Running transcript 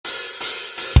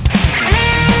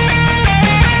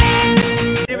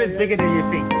even bigger than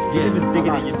you think. Yeah, Even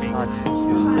bigger than you think.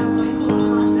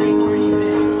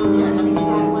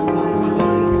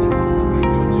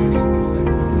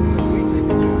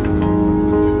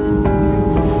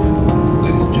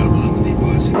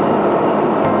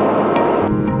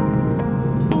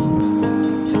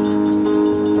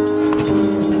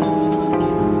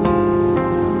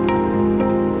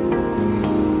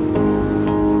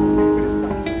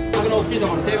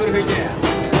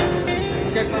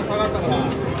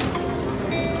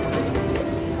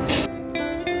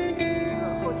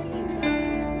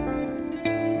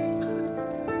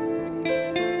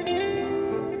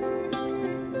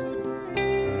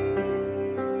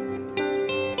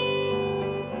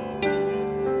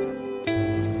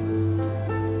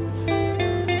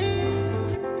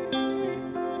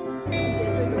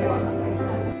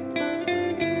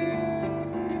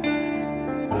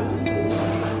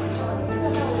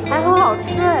还很好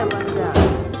吃哎，闻着。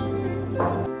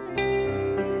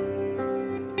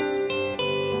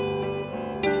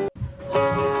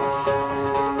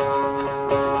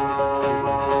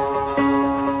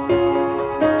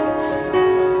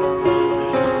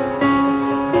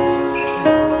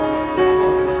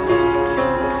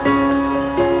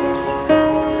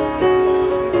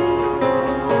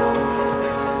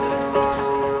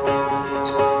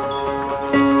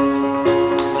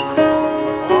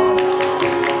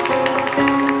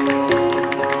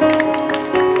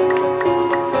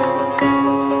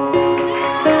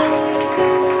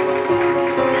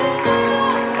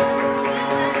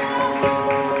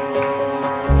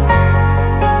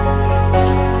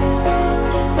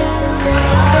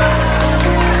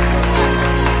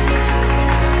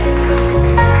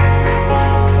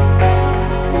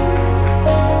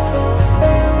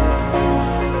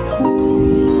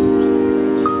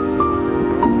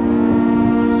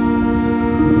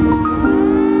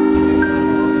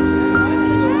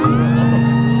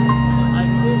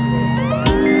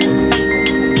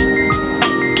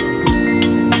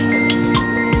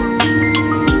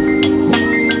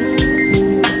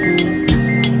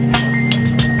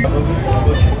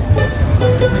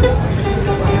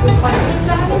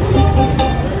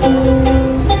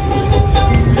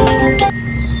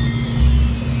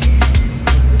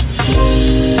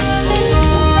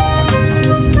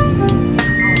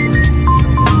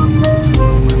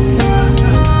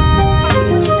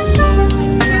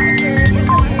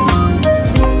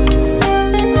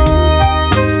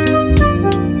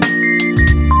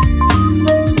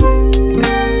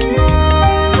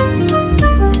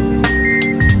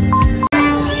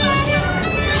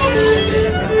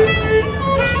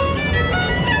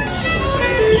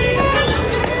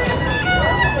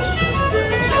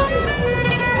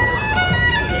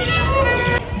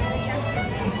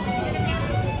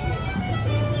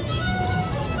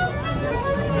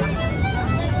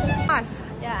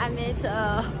Yeah, I met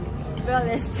a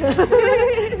realist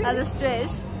at the street.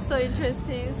 So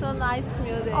interesting, so nice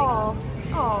music. Oh,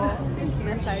 it's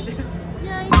my side.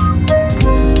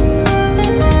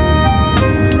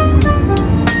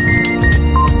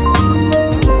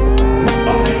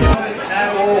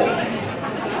 At all.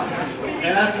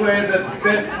 And that's where the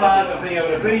best part of being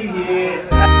able to be here.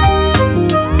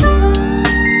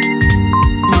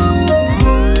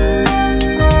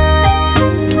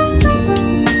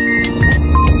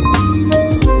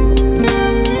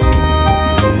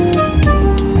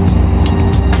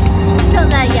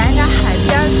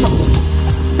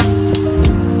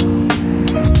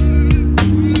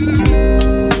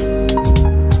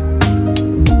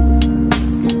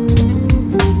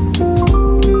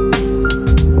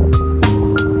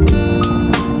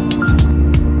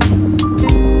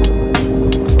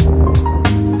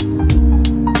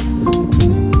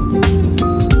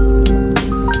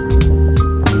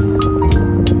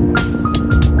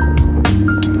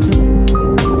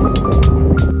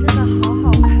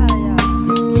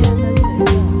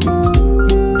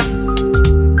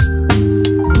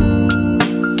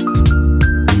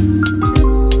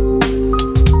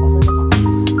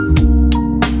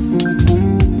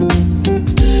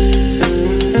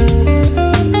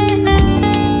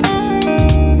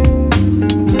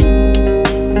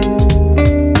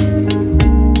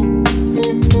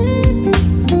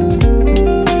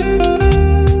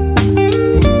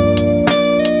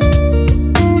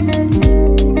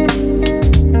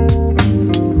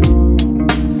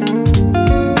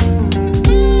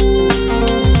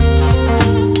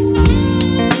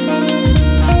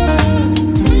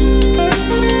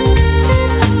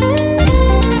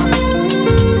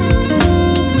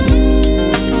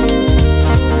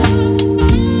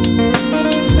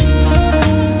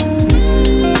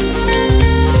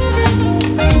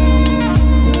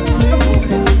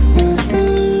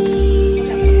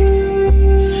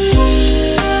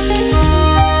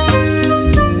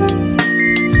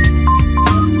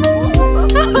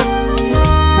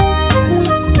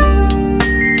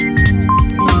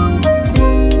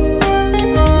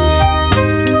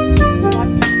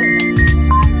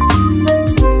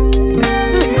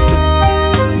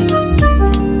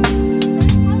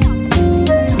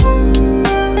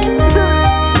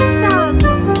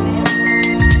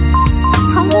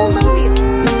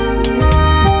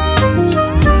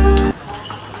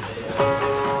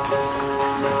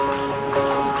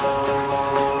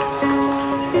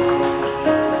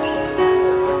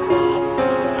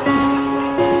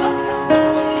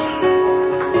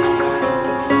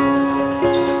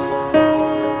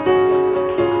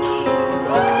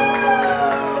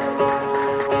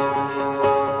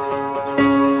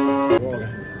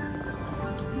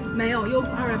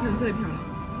 粉最漂亮，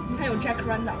还有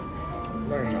Jacaranda，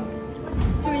 那是啥？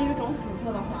就是一种紫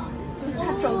色的花，就是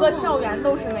它整个校园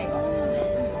都是那个。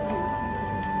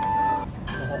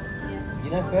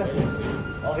You know first one?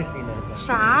 Obviously you know first.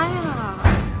 啥呀？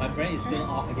 My brain is still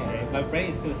off again. My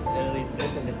brain is still early.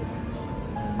 Listen.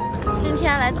 今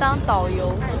天来当导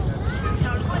游。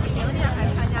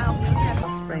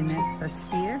 Osprey nest that's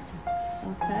here.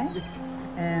 Okay.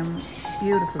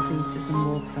 Beautiful beaches and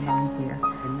walks along here.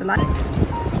 The light.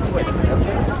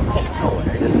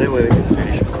 There's no way we can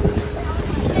finish all this.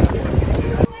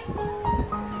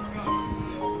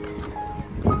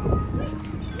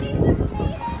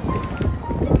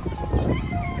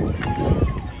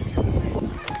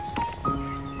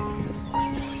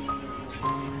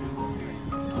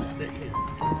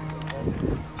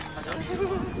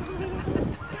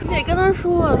 你得跟他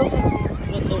说啊，都。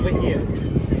 Over here.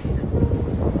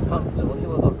 看，只能听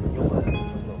得到英文。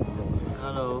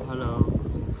Hello, hello.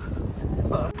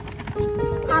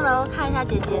 Hello， 看一下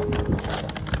姐姐。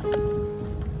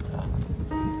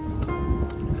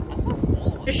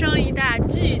人生一大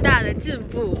巨大的进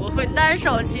步，我会单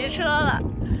手骑车了。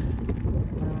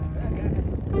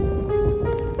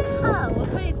看，我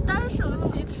可以单手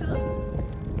骑车。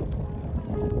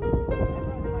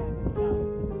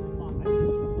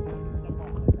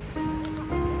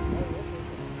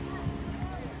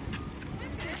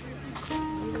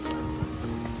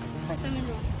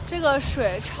 这个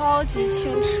水超级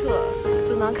清澈，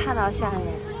就能看到下面。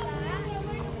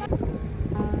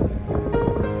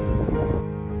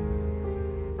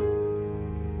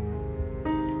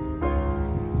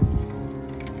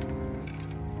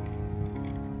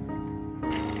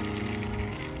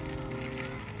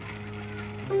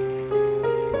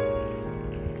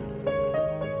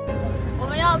我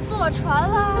们要坐船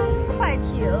啦，快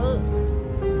艇。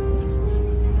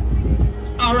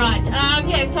 All right.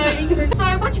 Yeah. So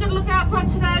what you're going to look out for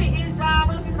today is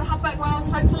we're looking for humpback whales,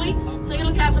 hopefully. So you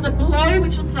look out for the blow,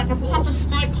 which looks like a puff of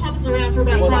smoke, hovers around for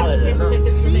about 5 to 10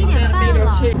 seconds, and then about a metre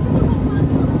or two.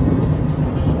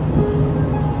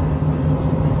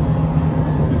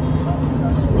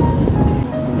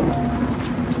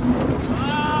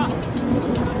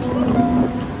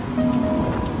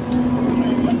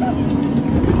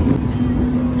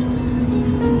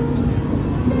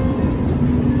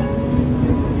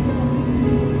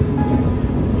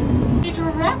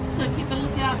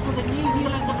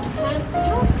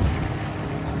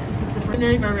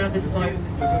 Maneuver around this boat.